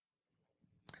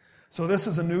So this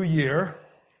is a new year.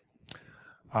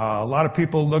 A lot of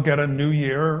people look at a new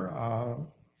year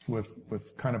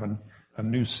with kind of a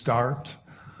new start.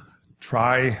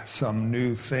 Try some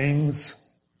new things.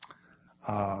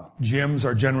 Gyms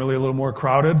are generally a little more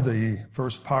crowded the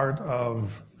first part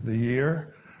of the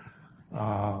year.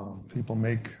 People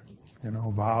make,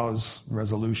 vows,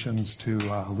 resolutions to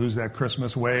lose that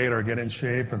Christmas weight or get in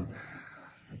shape. And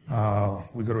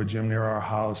we go to a gym near our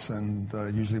house, and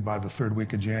usually by the third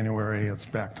week of January, it's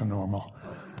back to normal.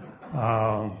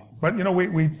 But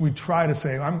we try to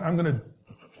say, I'm going to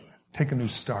take a new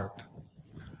start,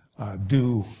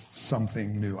 do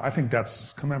something new. I think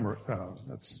that's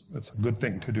that's a good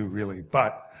thing to do, really.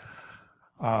 But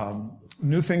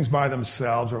new things by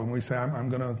themselves, or when we say I'm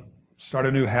going to start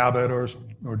a new habit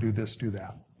or do this, do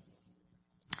that,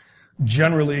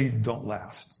 generally don't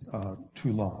last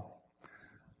too long.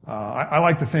 I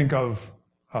like to think of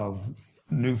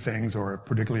new things, or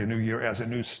particularly a new year, as a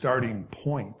new starting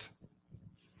point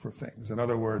for things. In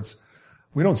other words,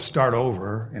 we don't start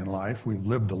over in life. We've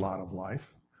lived a lot of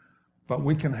life. But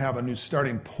we can have a new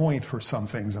starting point for some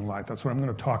things in life. That's what I'm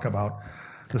going to talk about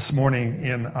this morning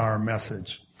in our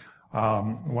message.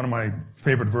 One of my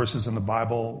favorite verses in the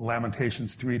Bible,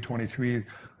 Lamentations 3:23,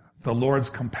 the Lord's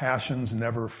compassions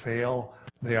never fail.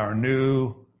 They are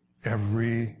new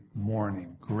every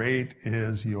morning. Great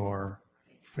is your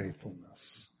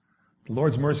faithfulness. The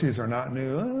Lord's mercies are not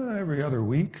new every other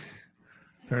week.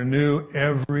 They're new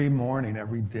every morning,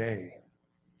 every day.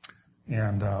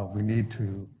 And we need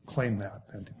to claim that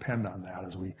and depend on that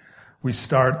as we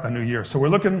start a new year. So we're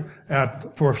looking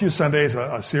at, for a few Sundays,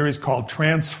 a series called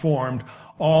Transformed,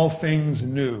 All Things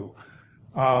New.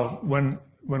 When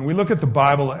we look at the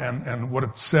Bible and what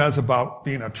it says about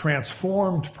being a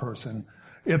transformed person,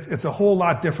 it's a whole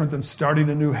lot different than starting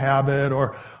a new habit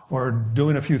or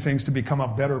doing a few things to become a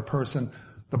better person.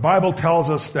 The Bible tells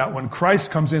us that when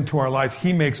Christ comes into our life,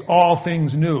 he makes all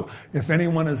things new. If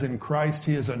anyone is in Christ,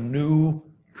 he is a new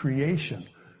creation.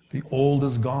 The old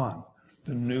is gone.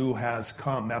 The new has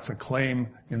come. That's a claim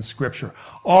in Scripture.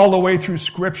 All the way through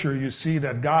Scripture, you see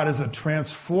that God is a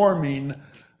transforming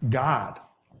God.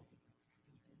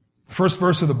 First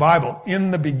verse of the Bible,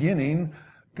 in the beginning,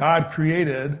 God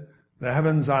created the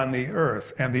heavens and the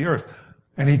earth.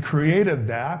 And he created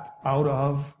that out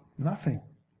of nothing.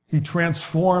 He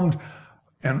transformed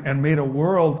and made a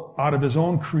world out of his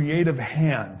own creative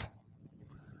hand.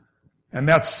 And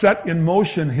that set in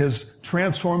motion his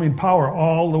transforming power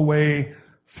all the way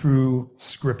through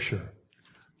Scripture.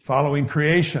 Following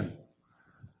creation,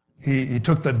 he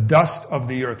took the dust of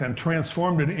the earth and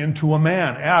transformed it into a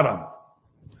man, Adam.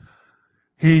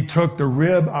 He took the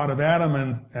rib out of Adam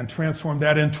and transformed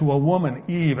that into a woman,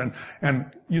 Eve.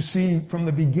 And you see, from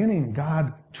the beginning,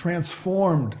 God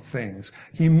transformed things.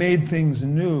 He made things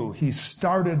new. He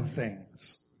started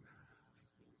things.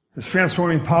 His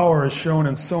transforming power is shown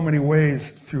in so many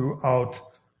ways throughout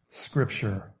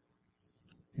Scripture.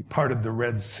 He parted the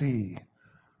Red Sea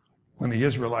when the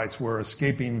Israelites were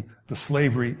escaping the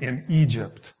slavery in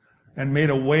Egypt and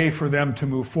made a way for them to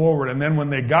move forward. And then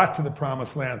when they got to the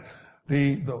Promised Land,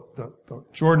 the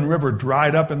Jordan River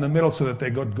dried up in the middle so that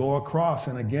they could go across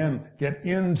and again get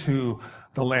into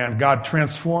the land. God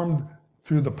transformed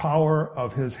through the power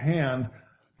of his hand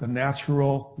the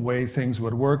natural way things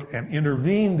would work and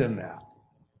intervened in that.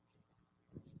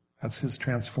 That's his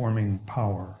transforming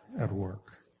power at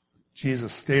work.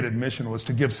 Jesus' stated mission was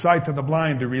to give sight to the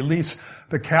blind, to release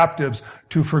the captives,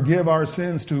 to forgive our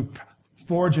sins, to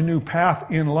forge a new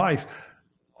path in life.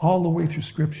 All the way through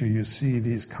Scripture, you see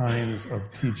these kinds of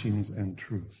teachings and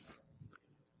truth.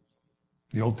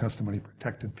 The Old Testament, he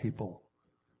protected people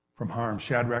from harm.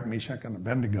 Shadrach, Meshach, and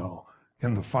Abednego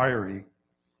in the fiery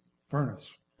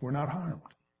furnace were not harmed.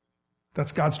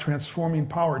 That's God's transforming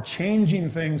power,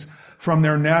 changing things from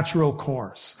their natural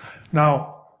course.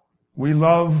 Now, we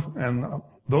love, and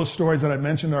those stories that I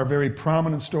mentioned are very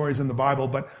prominent stories in the Bible,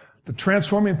 but the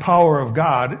transforming power of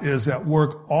God is at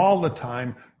work all the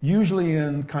time, usually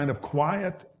in kind of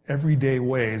quiet, everyday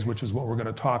ways, which is what we're going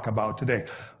to talk about today.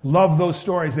 Love those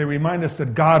stories. They remind us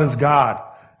that God is God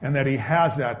and that he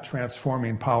has that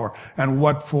transforming power. And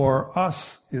what for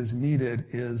us is needed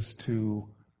is to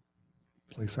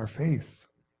place our faith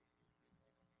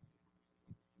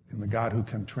in the God who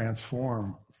can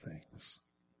transform things,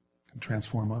 can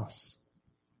transform us.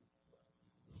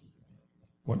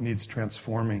 What needs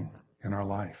transforming in our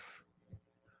life?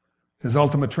 His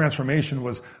ultimate transformation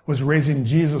was raising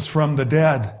Jesus from the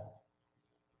dead,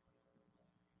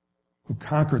 who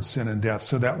conquered sin and death,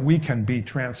 so that we can be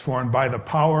transformed by the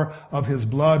power of his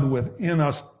blood within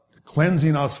us,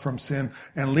 cleansing us from sin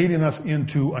and leading us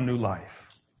into a new life.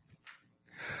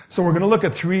 So we're going to look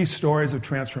at 3 stories of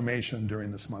transformation during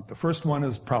this month. The first one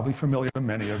is probably familiar to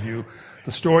many of you,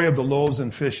 the story of the loaves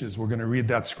and fishes. We're going to read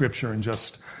that scripture in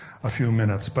just a few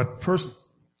minutes. But first,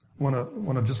 I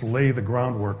want to just lay the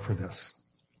groundwork for this.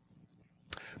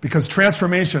 Because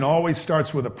transformation always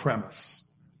starts with a premise.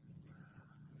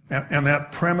 And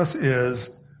that premise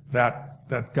is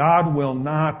that God will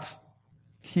not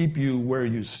keep you where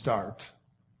you start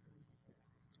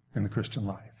in the Christian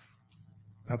life.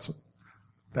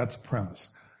 That's a premise.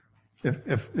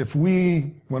 If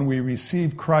we, when we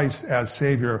receive Christ as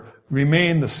Savior,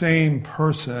 remain the same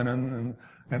person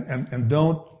and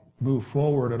don't move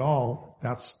forward at all,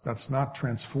 that's not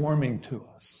transforming to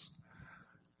us.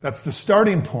 That's the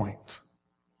starting point.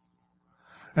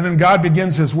 And then God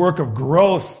begins his work of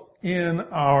growth in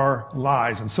our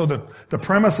lives. And so the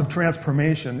premise of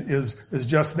transformation is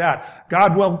just that.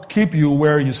 God will keep you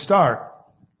where you start.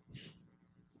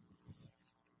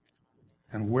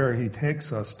 And where he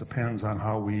takes us depends on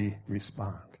how we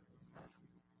respond.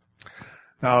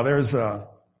 Now, there's a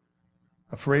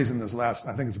phrase in this I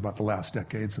think it's about the last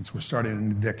decade, since we're starting a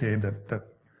new decade, that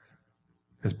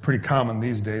is pretty common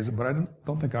these days, but I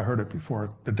don't think I heard it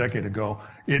before a decade ago.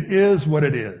 It is what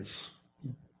it is.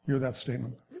 You hear that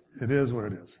statement? It is what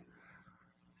it is.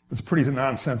 It's a pretty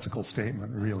nonsensical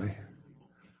statement, really.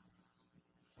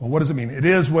 Well, what does it mean? It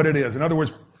is what it is. In other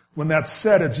words, when that's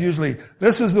said, it's usually,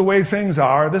 this is the way things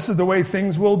are, this is the way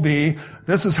things will be,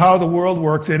 this is how the world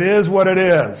works, it is what it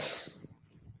is.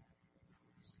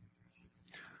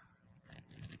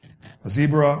 A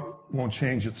zebra won't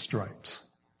change its stripes.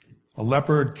 A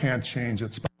leopard can't change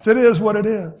its spots. It is what it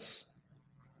is.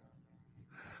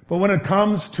 But when it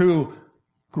comes to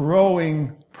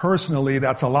growing personally,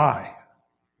 that's a lie.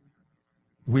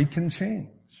 We can change.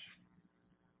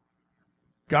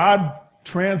 God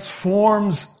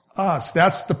transforms us.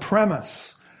 That's the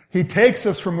premise. He takes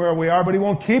us from where we are, but he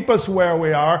won't keep us where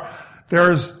we are.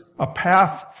 There's a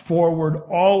path forward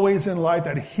always in life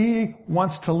that he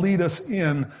wants to lead us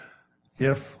in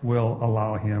if we'll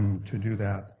allow him to do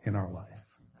that in our life.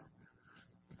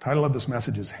 The title of this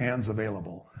message is Hands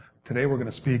Available. Today we're going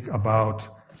to speak about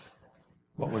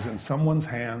what was in someone's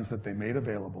hands that they made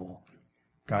available.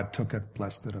 God took it,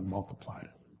 blessed it, and multiplied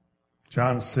it.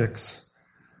 John 6,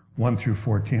 1 through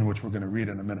 14, which we're going to read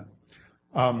in a minute.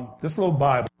 This little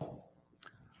Bible,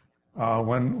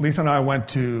 when Letha and I went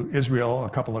to Israel a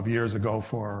couple of years ago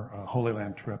for a Holy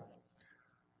Land trip,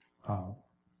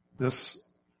 this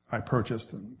I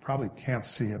purchased, and probably can't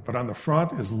see it, but on the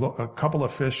front is a couple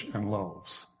of fish and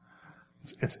loaves.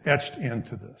 It's etched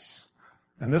into this.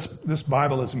 And this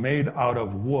Bible is made out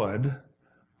of wood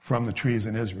from the trees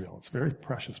in Israel. It's a very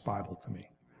precious Bible to me.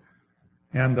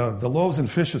 And the loaves and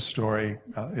fishes story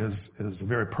is a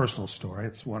very personal story.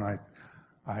 It's one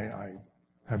I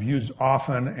have used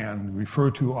often and refer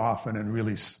to often and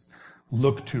really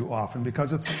look to often,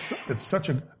 because it's such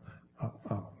a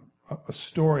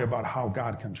story about how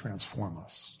God can transform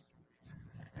us.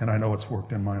 And I know it's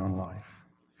worked in my own life.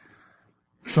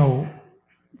 So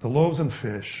the loaves and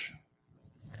fish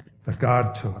that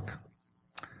God took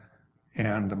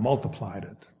and multiplied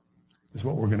it is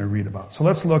what we're going to read about. So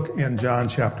let's look in John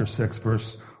chapter 6,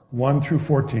 verse 1 through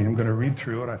 14. I'm going to read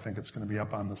through it. I think it's going to be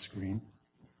up on the screen.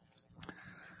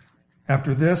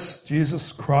 After this,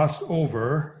 Jesus crossed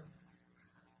over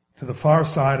to the far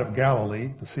side of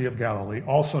Galilee, the Sea of Galilee,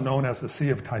 also known as the Sea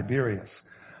of Tiberias.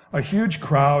 A huge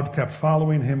crowd kept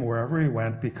following him wherever he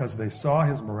went because they saw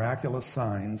his miraculous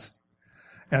signs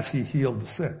as he healed the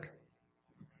sick.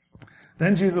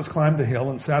 Then Jesus climbed a hill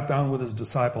and sat down with his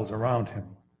disciples around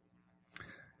him.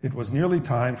 It was nearly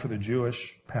time for the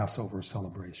Jewish Passover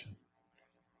celebration.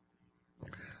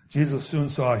 Jesus soon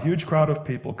saw a huge crowd of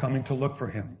people coming to look for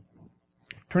him.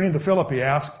 Turning to Philip, he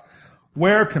asked,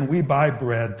 "Where can we buy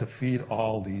bread to feed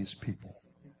all these people?"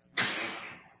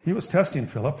 He was testing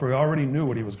Philip, for he already knew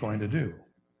what he was going to do.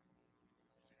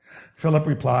 Philip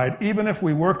replied, "Even if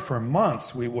we worked for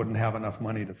months, we wouldn't have enough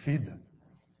money to feed them."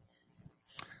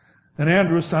 Then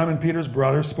Andrew, Simon Peter's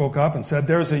brother, spoke up and said,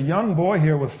 "There's a young boy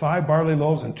here with 5 barley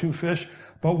loaves and 2 fish,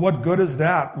 but what good is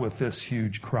that with this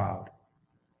huge crowd?"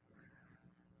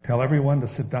 "Tell everyone to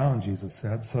sit down," Jesus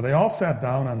said. So they all sat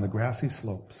down on the grassy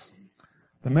slopes.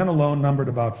 The men alone numbered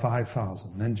about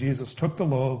 5,000. Then Jesus took the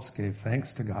loaves, gave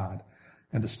thanks to God,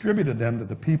 and distributed them to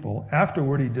the people.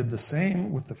 Afterward, he did the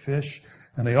same with the fish,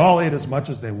 and they all ate as much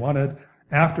as they wanted.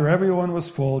 After everyone was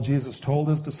full, Jesus told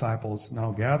his disciples,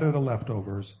 "Now gather the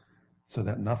leftovers so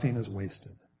that nothing is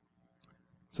wasted."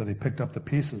 So they picked up the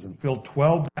pieces and filled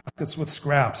 12 baskets with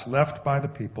scraps left by the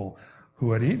people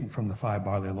who had eaten from the 5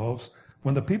 barley loaves.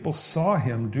 When the people saw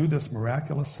him do this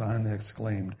miraculous sign, they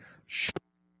exclaimed, "Surely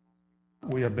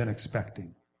we have been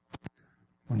expecting.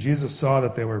 When Jesus saw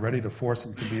that they were ready to force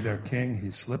him to be their king,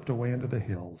 he slipped away into the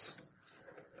hills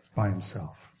by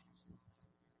himself.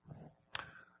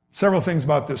 Several things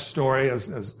about this story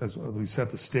as we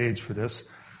set the stage for this.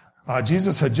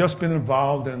 Jesus had just been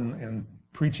involved in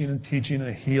preaching and teaching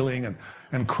and healing,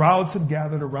 and crowds had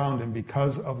gathered around him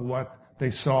because of what they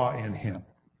saw in him.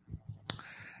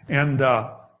 And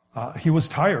he was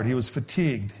tired. He was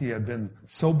fatigued. He had been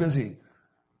so busy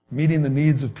meeting the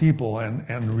needs of people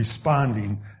and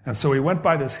responding. And so he went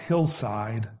by this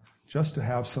hillside just to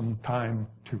have some time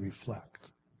to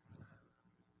reflect.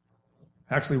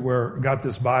 Actually, where I got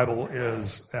this Bible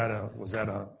was at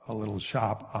a little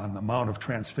shop on the Mount of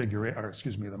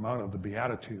Transfiguration, the Mount of the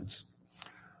Beatitudes.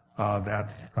 That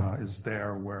is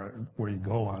there where you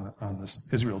go on this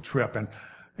Israel trip,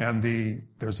 and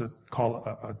there's the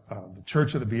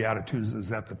Church of the Beatitudes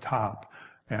is at the top,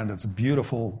 and it's a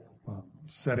beautiful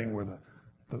setting where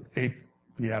the 8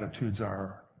 Beatitudes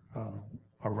are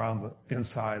around the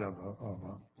inside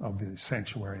of the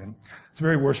sanctuary, and it's a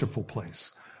very worshipful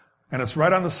place, and it's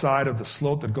right on the side of the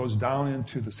slope that goes down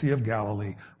into the Sea of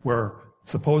Galilee, where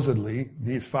supposedly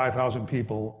these 5,000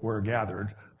 people were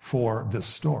gathered for this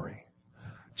story.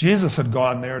 Jesus had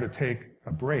gone there to take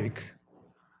a break,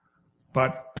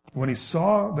 but when he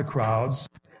saw the crowds,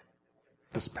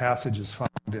 this passage is found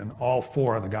in all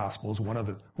 4 of the Gospels, one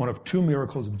of 2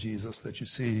 miracles of Jesus that you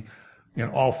see in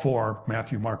all 4,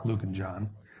 Matthew, Mark, Luke, and John.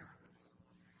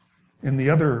 In the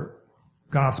other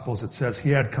Gospels, it says he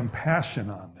had compassion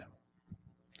on them.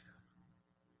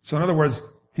 So in other words,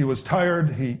 he was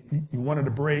tired, he wanted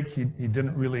a break, he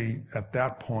didn't really, at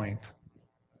that point,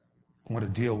 want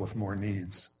to deal with more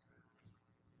needs.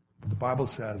 But the Bible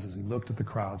says, as he looked at the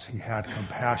crowds, he had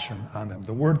compassion on them.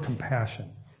 The word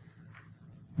compassion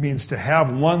means to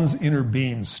have one's inner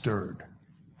being stirred.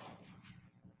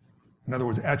 In other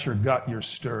words, at your gut, you're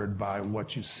stirred by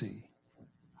what you see.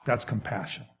 That's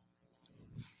compassion.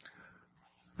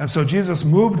 And so Jesus,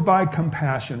 moved by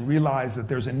compassion, realized that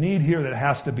there's a need here that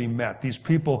has to be met. These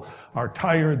people are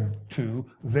tired too.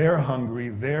 They're hungry.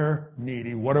 They're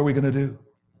needy. What are we going to do?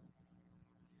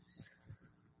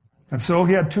 And so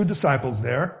he had 2 disciples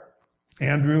there,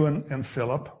 Andrew and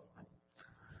Philip.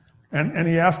 And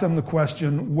he asked them the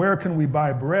question, where can we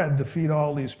buy bread to feed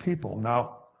all these people?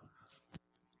 Now,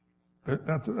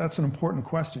 that's an important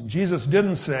question. Jesus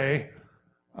didn't say,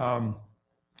 I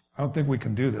don't think we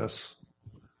can do this.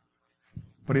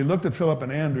 But he looked at Philip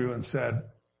and Andrew and said,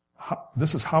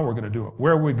 this is how we're going to do it.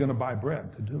 Where are we going to buy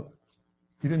bread to do it?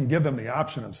 He didn't give them the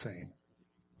option of saying,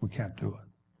 we can't do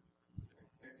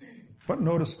it. But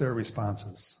notice their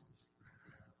responses.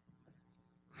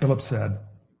 Philip said,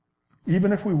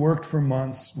 even if we worked for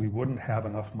months, we wouldn't have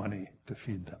enough money to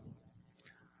feed them.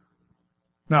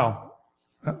 Now,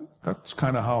 that's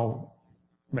kind of how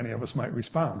many of us might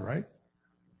respond, right?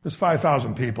 There's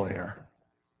 5,000 people here.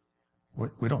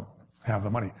 We don't have the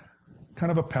money.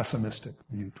 Kind of a pessimistic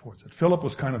view towards it. Philip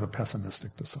was kind of a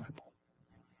pessimistic disciple.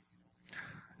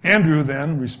 Andrew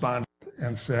then responded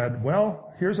and said,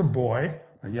 well, here's a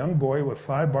young boy with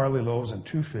 5 barley loaves and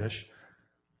 2 fish.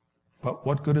 But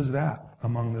what good is that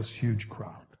among this huge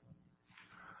crowd?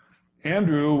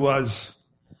 Andrew was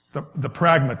the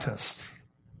pragmatist.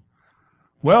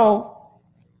 Well,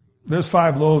 there's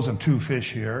 5 loaves and 2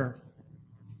 fish here,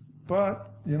 but,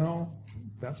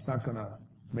 that's not going to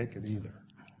make it either.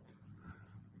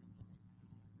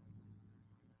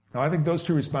 Now, I think those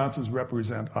 2 responses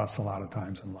represent us a lot of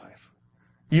times in life.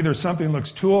 Either something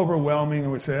looks too overwhelming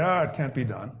and we say, it can't be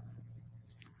done.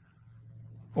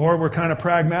 Or we're kind of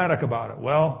pragmatic about it.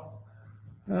 Well,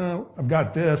 I've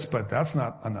got this, but that's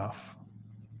not enough.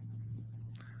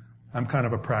 I'm kind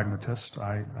of a pragmatist.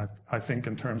 I think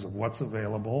in terms of what's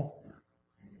available.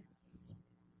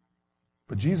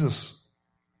 But Jesus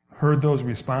heard those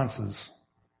responses.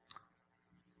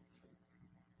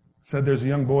 Said there's a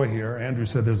young boy here. Andrew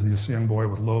said there's this young boy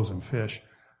with loaves and fish.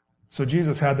 So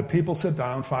Jesus had the people sit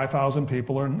down, 5,000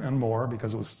 people and more,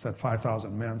 because it was said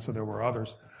 5,000 men, so there were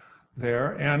others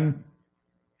there, and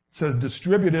it says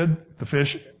distributed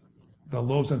the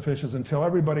loaves and fishes until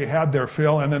everybody had their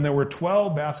fill, and then there were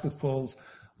 12 basketfuls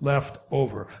left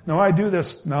over. Now, I do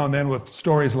this now and then with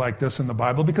stories like this in the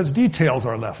Bible because details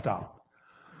are left out.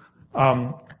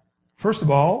 First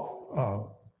of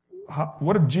all,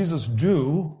 what did Jesus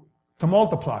do to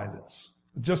multiply this?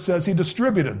 It just says he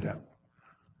distributed them.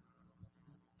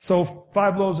 So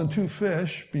 5 loaves and 2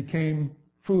 fish became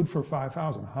food for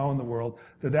 5,000. How in the world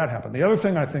did that happen? The other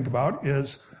thing I think about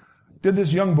is, did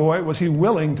this young boy, was he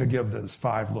willing to give this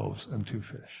 5 loaves and 2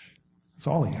 fish? That's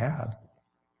all he had.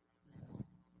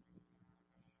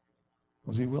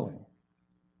 Was he willing?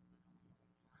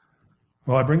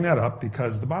 Well, I bring that up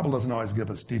because the Bible doesn't always give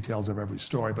us details of every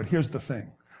story, but here's the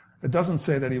thing. It doesn't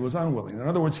say that he was unwilling. In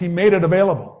other words, he made it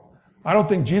available. I don't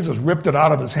think Jesus ripped it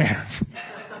out of his hands.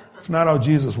 It's not how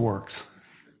Jesus works.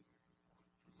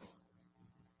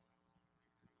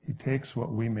 He takes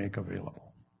what we make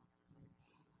available.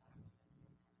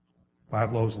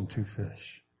 5 loaves and 2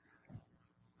 fish.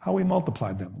 How he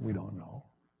multiplied them, we don't know.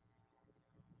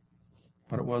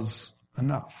 But it was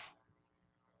enough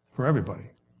for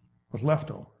everybody with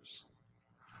leftovers.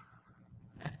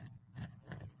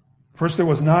 First, there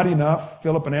was not enough.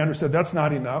 Philip and Andrew said, that's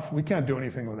not enough. We can't do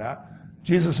anything with that.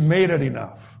 Jesus made it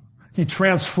enough. He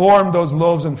transformed those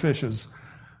loaves and fishes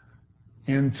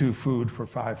into food for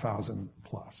 5,000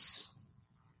 plus.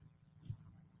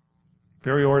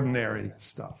 Very ordinary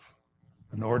stuff.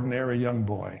 An ordinary young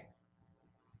boy.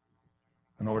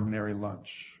 An ordinary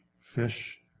lunch.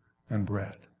 Fish and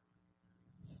bread.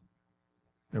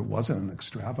 It wasn't an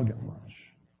extravagant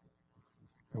lunch.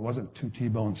 It wasn't 2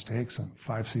 T-bone steaks and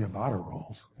 5 ciabatta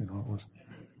rolls. It was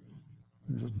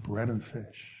just bread and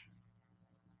fish.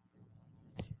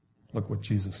 Look what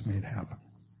Jesus made happen.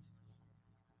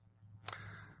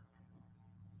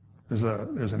 There's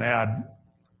an ad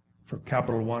for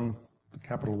Capital One, the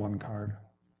Capital One card.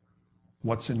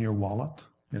 What's in your wallet?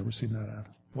 You ever seen that ad?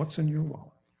 What's in your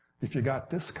wallet? If you got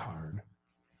this card,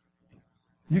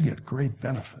 you get great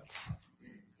benefits.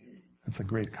 It's a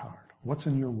great card. What's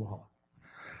in your wallet?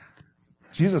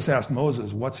 Jesus asked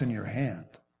Moses, what's in your hand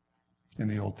in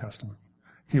the Old Testament?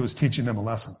 He was teaching them a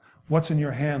lesson. What's in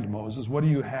your hand, Moses? What do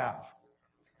you have?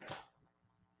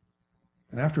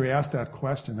 And after he asked that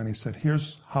question, then he said,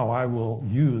 here's how I will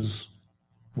use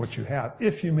what you have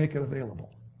if you make it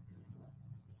available.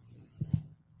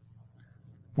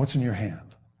 What's in your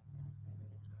hand?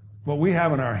 What we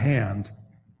have in our hand,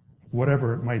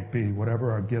 whatever it might be,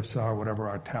 whatever our gifts are, whatever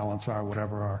our talents are,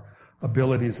 whatever our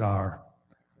abilities are,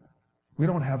 we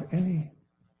don't have any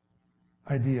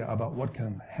idea about what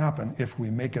can happen if we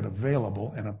make it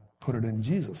available and put it in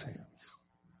Jesus' hands.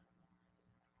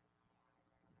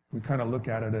 We kind of look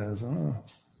at it as,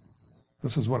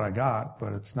 this is what I got,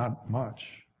 but it's not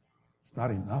much. It's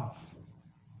not enough.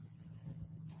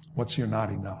 What's your not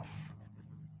enough?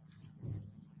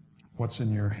 What's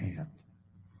in your hand?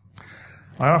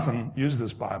 I often use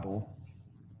this Bible.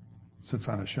 It sits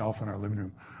on a shelf in our living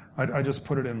room. I just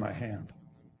put it in my hand.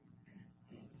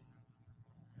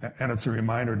 And it's a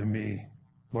reminder to me,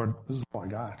 Lord, this is all I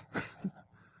got.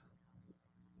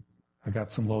 I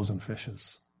got some loaves and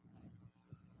fishes.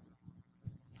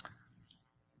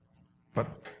 But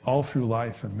all through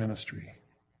life and ministry,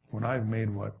 when I've made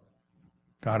what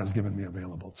God has given me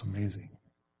available, it's amazing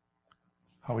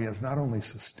how he has not only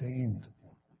sustained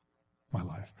my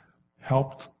life,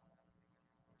 helped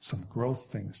some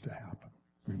growth things to happen,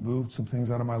 removed some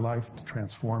things out of my life to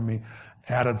transform me,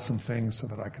 added some things so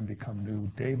that I can become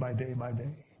new day by day by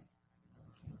day.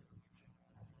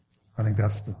 I think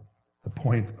that's the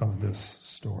point of this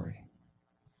story.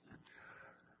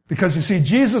 Because you see,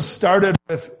 Jesus started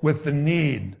with the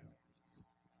need.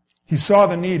 He saw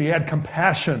the need. He had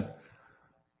compassion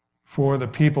for the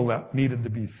people that needed to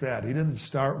be fed. He didn't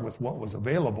start with what was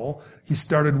available. He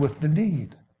started with the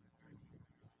need.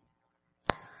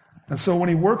 And so when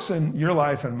he works in your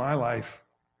life and my life,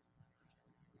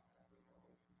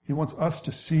 he wants us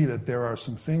to see that there are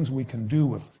some things we can do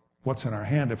with what's in our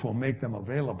hand if we'll make them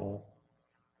available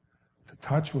to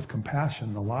touch with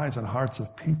compassion the lives and hearts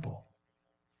of people.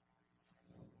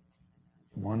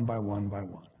 One by one by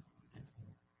one.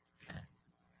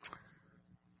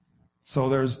 So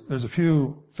there's a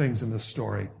few things in this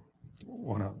story I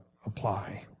want to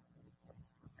apply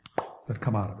that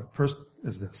come out of it. First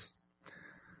is this.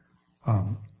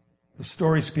 The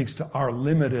story speaks to our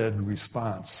limited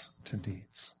response to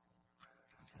needs.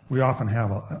 We often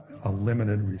have a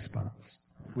limited response.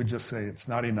 We just say it's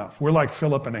not enough. We're like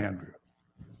Philip and Andrew.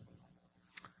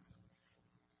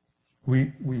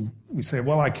 We say,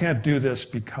 well, I can't do this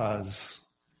because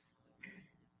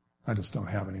I just don't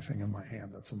have anything in my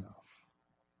hand that's enough.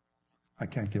 I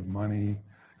can't give money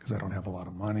because I don't have a lot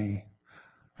of money.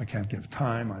 I can't give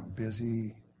time. I'm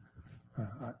busy.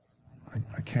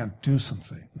 I can't do some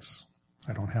things.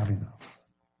 I don't have enough.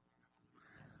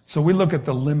 So we look at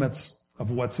the limits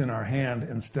of what's in our hand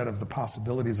instead of the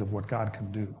possibilities of what God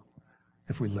can do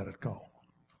if we let it go.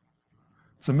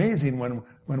 It's amazing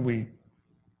when we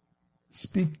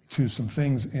speak to some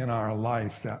things in our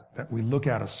life that we look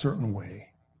at a certain way.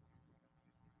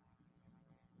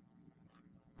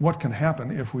 What can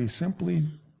happen if we simply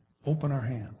open our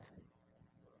hand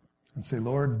and say,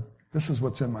 Lord, this is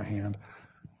what's in my hand.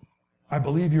 I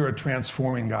believe you're a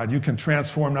transforming God. You can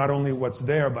transform not only what's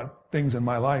there, but things in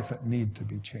my life that need to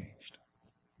be changed.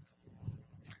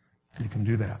 You can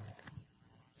do that.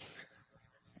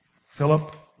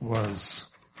 Philip was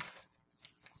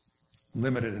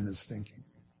limited in his thinking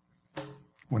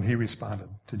when he responded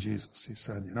to Jesus. He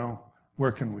said,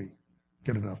 where can we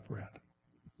get enough bread?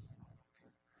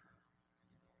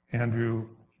 Andrew,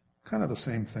 kind of the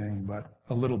same thing, but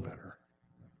a little better.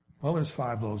 Well, there's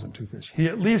 5 loaves and 2 fish. He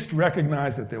at least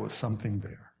recognized that there was something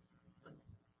there.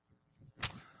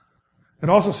 It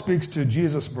also speaks to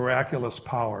Jesus' miraculous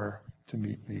power to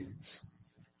meet needs.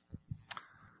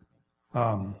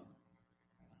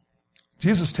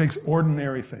 Jesus takes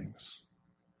ordinary things.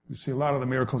 You see a lot of the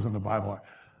miracles in the Bible are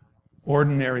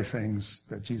ordinary things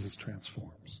that Jesus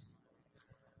transforms.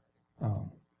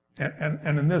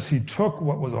 And in this, he took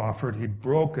what was offered, he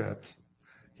broke it,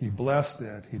 he blessed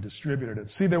it, he distributed it.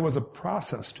 See, there was a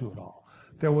process to it all.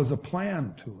 There was a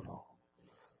plan to it all.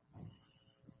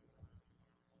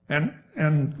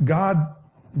 And God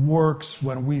works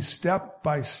when we step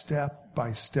by step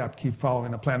by step keep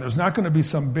following the plan. There's not going to be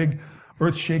some big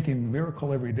earth-shaking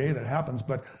miracle every day that happens,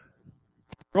 but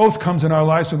growth comes in our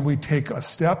lives when we take a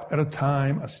step at a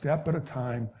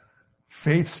time,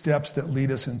 faith steps that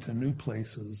lead us into new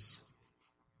places.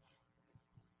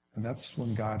 And that's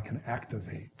when God can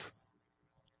activate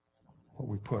what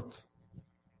we put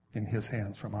in his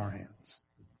hands from our hands.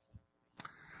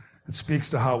 It speaks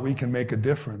to how we can make a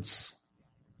difference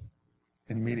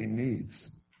in meeting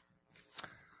needs.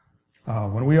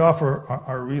 When we offer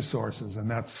our resources, and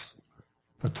that's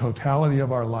the totality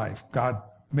of our life, God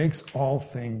makes all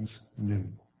things new.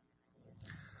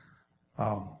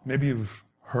 Maybe you've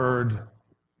heard,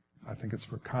 I think it's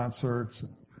for concerts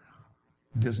and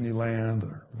Disneyland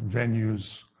or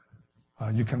venues,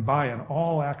 you can buy an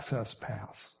all-access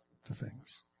pass to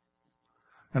things.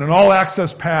 And an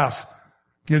all-access pass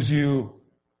gives you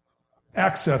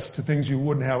access to things you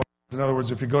wouldn't have. In other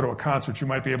words, if you go to a concert, you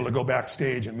might be able to go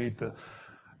backstage and meet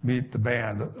the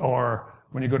band. Or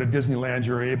when you go to Disneyland,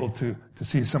 you're able to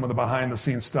see some of the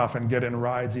behind-the-scenes stuff and get in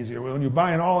rides easier. When you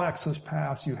buy an all-access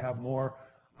pass, you have more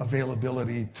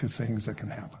availability to things that can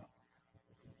happen.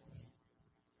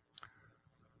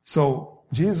 So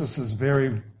Jesus is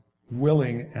very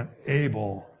willing and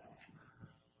able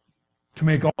to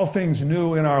make all things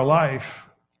new in our life.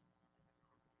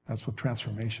 That's what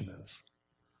transformation is.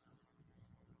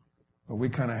 But we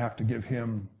kind of have to give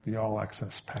him the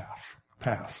all-access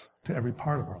pass to every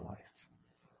part of our life.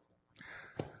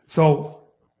 So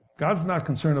God's not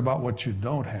concerned about what you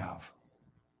don't have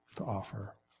to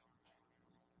offer.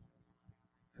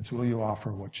 It's will you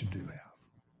offer what you do have.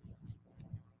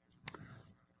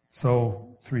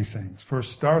 So 3 things.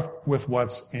 First, start with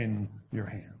what's in your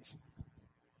hands.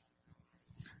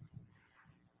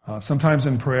 Sometimes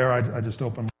in prayer, I just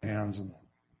open my hands, and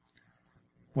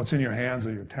what's in your hands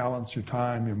are your talents, your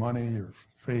time, your money, your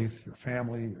faith, your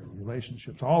family, your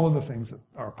relationships, all of the things that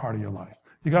are a part of your life.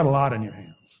 You got a lot in your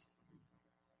hands.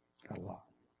 Got a lot.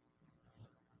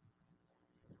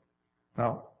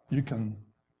 Now, you can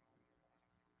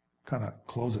kind of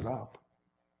close it up.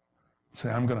 Say,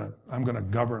 I'm gonna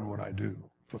govern what I do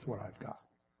with what I've got.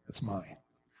 It's mine.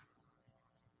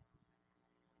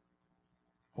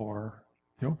 Or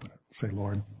you open it. Say,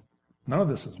 Lord, none of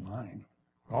this is mine.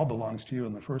 It all belongs to you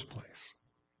in the first place.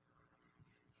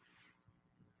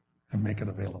 And make it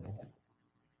available.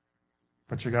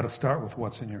 But you got to start with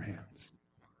what's in your hands.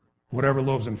 Whatever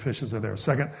loaves and fishes are there.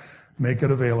 Second, make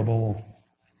it available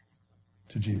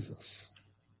to Jesus.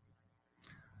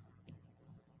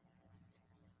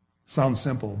 Sounds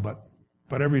simple,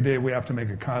 but every day we have to make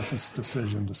a conscious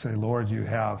decision to say, Lord, you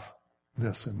have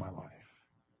this in my life.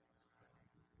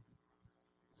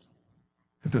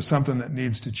 If there's something that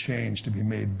needs to change, to be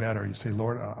made better, you say,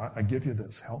 Lord, I give you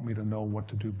this. Help me to know what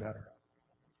to do better.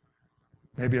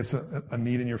 Maybe it's a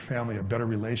need in your family, a better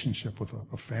relationship with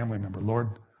a family member. Lord,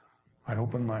 I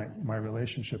open my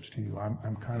relationships to you.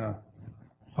 I'm kind of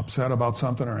upset about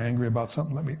something or angry about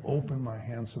something. Let me open my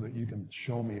hands so that you can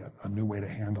show me a new way to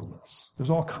handle this. There's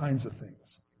all kinds of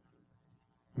things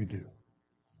we do.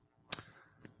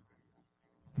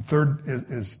 And third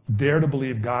is dare to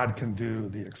believe God can do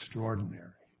the extraordinary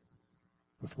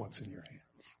with what's in your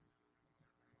hands.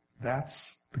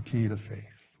 That's the key to faith.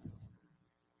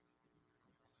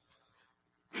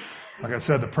 Like I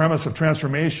said, the premise of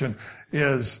transformation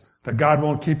is that God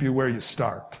won't keep you where you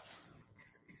start.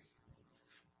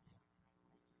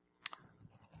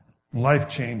 Life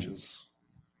changes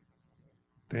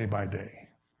day by day.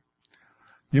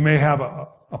 You may have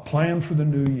a plan for the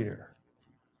new year.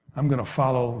 I'm going to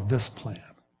follow this plan.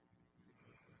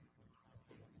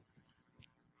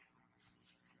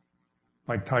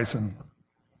 Mike Tyson,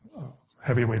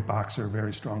 heavyweight boxer,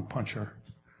 very strong puncher.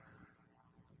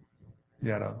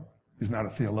 He's not a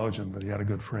theologian, but he had a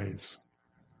good phrase.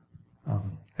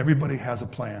 Everybody has a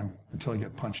plan until you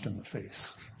get punched in the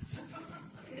face.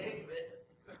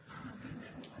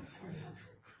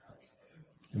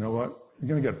 You know what? You're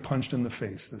going to get punched in the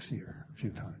face this year a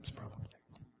few times, probably.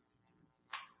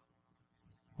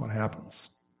 What happens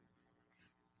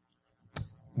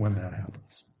when that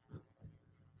happens?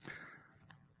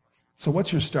 So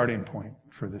what's your starting point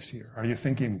for this year? Are you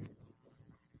thinking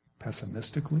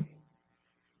pessimistically,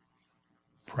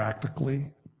 practically,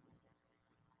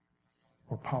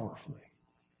 or powerfully?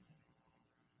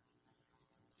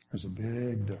 There's a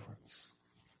big difference.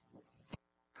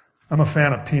 I'm a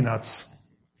fan of Peanuts.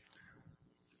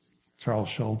 Charles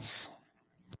Schultz.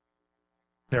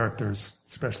 Characters,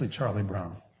 especially Charlie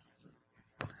Brown.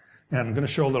 And I'm going to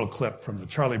show a little clip from the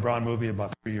Charlie Brown movie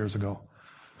about 3 years ago.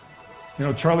 You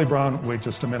know, Charlie Brown, wait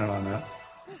just a minute on that.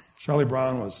 Charlie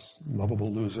Brown was a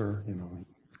lovable loser. You know,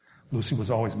 Lucy was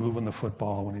always moving the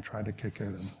football when he tried to kick it.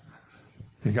 And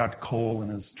he got coal in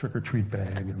his trick-or-treat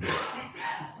bag and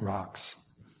rocks.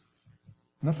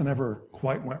 Nothing ever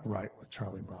quite went right with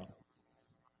Charlie Brown.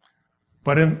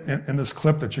 But in this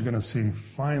clip that you're going to see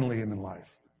finally in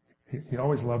life, he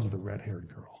always loves the red-haired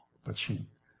girl, but he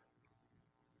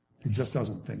just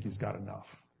doesn't think he's got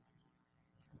enough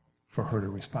for her to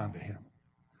respond to him.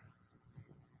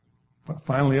 But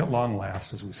finally, at long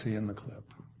last, as we see in the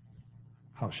clip,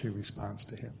 how she responds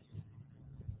to him.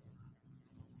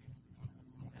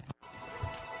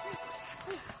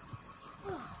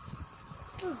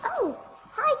 Oh,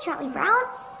 hi, Charlie Brown.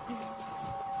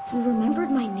 You remembered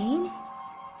my name?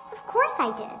 Of course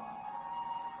I did.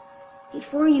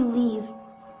 Before you leave,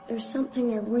 there's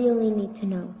something I really need to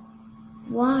know.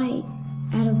 Why,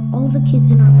 out of all the kids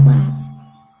in our class,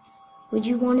 would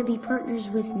you want to be partners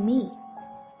with me?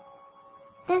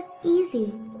 That's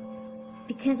easy.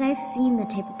 Because I've seen the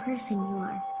type of person you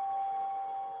are.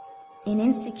 An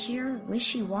insecure,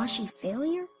 wishy-washy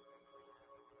failure?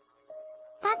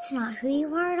 That's not who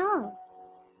you are at all.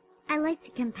 I like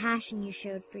the compassion you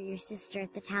showed for your sister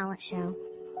at the talent show,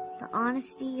 the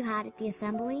honesty you had at the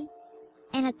assembly,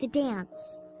 and at the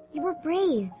dance. You were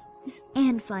brave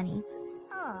and funny.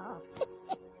 Oh.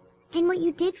 And what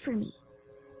you did for me,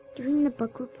 doing the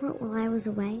book report while I was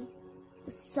away,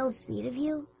 was so sweet of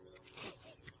you.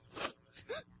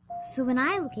 So when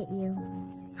I look at you,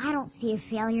 I don't see a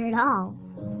failure at all.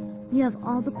 You have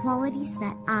all the qualities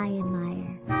that I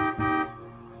admire.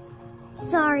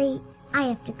 Sorry, I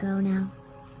have to go now.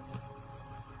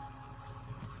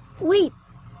 Wait!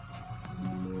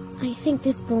 I think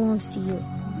this belongs to you.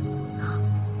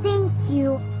 Thank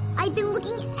you. I've been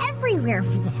looking everywhere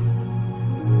for this.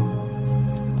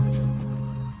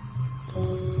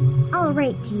 I'll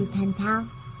write to you, pen pal.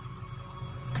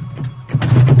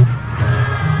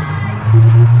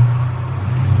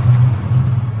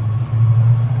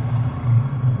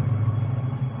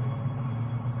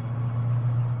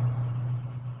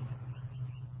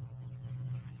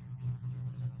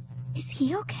 Is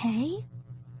he okay?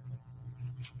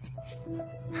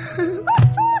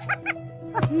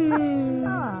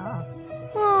 Aww.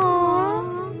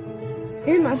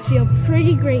 It must feel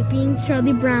pretty great being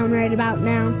Charlie Brown right about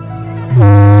now.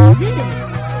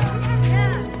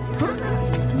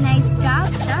 Nice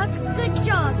job, Chuck. Good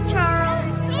job,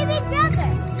 Charles. Hey, big brother.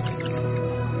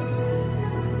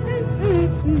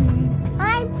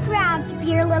 I'm proud to be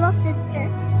your little sister.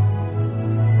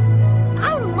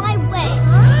 Out of my way.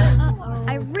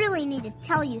 I really need to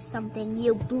tell you something,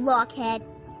 you blockhead.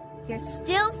 You're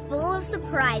still full of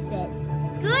surprises.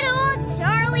 Good old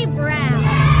Charlie Brown.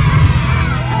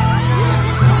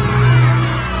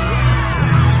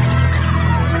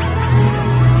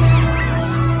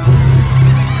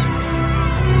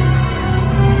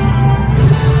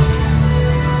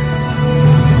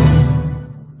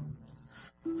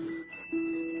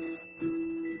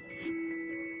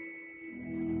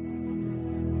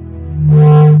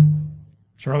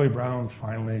 Charlie Brown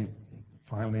finally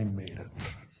made it.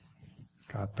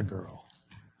 Got the girl.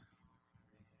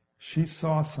 She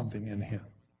saw something in him.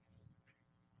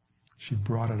 She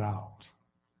brought it out.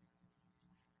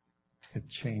 It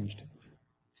changed him.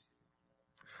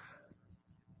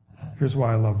 Here's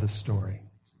why I love this story.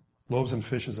 Loaves and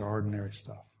fishes are ordinary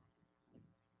stuff.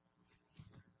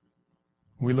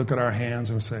 We look at our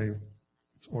hands and we say,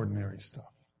 it's ordinary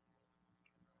stuff.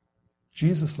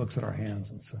 Jesus looks at our hands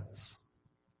and says,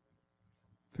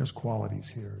 there's qualities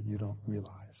here you don't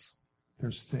realize.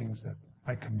 There's things that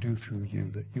I can do through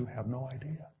you that you have no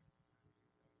idea.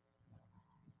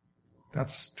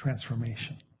 That's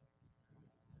transformation.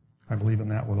 I believe in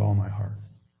that with all my heart.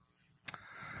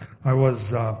 I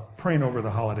was praying over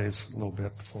the holidays a little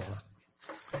bit for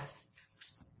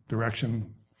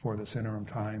direction for this interim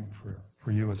time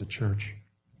for you as a church.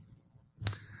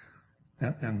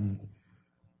 And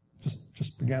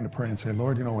just began to pray and say,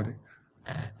 Lord, you know what?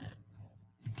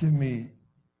 Give me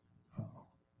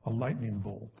a lightning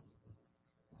bolt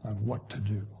on what to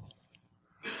do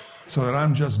so that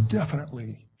I'm just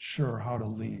definitely sure how to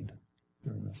lead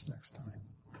during this next time.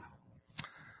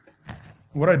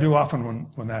 What I do often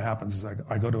when that happens is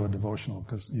I go to a devotional,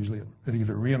 because usually it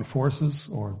either reinforces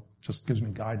or just gives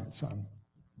me guidance on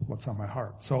what's on my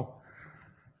heart. So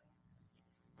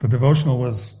the devotional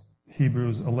was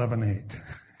Hebrews 11:8,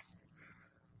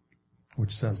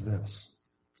 which says this,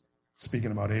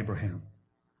 speaking about Abraham.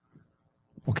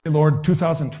 Okay, Lord,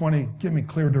 2020, give me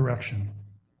clear direction.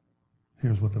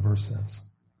 Here's what the verse says.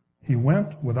 He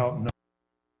went without knowing.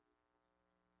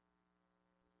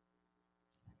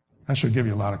 That should give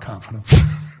you a lot of confidence.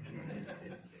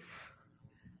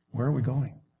 Where are we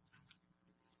going?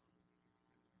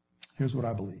 Here's what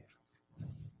I believe.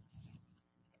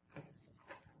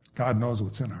 God knows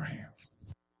what's in our hands.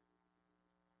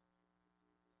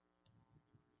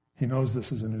 He knows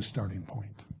this is a new starting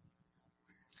point.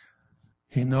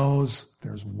 He knows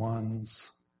there's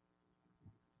ones,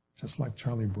 just like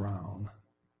Charlie Brown,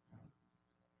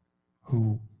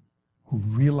 who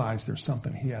realized there's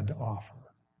something he had to offer.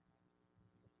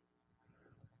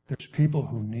 There's people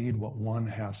who need what one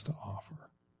has to offer.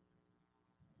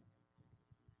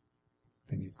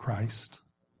 They need Christ.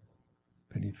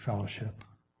 They need fellowship.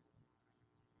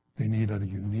 They need a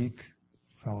unique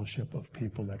fellowship of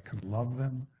people that can love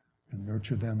them and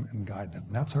nurture them and guide them.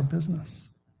 That's our business.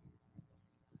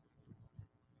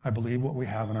 I believe what we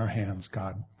have in our hands,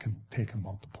 God can take and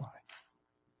multiply.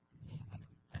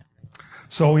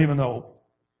 So even though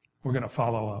we're going to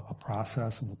follow a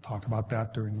process, and we'll talk about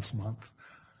that during this month,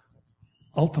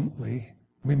 ultimately,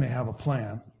 we may have a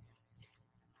plan,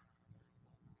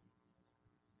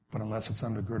 but unless it's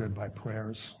undergirded by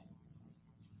prayers,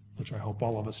 which I hope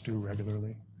all of us do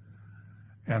regularly,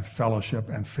 and fellowship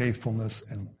and faithfulness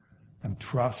and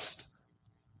trust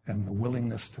and the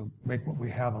willingness to make what we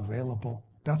have available,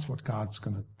 that's what God's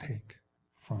going to take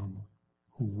from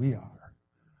who we are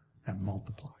and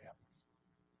multiply it.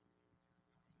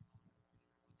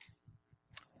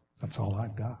 That's all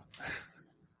I've got.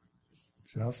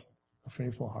 Just a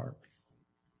faithful heart.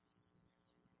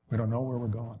 We don't know where we're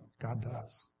going. God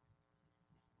does.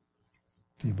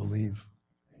 Do you believe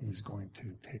He's going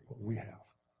to take what we have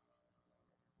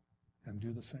and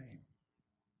do the same?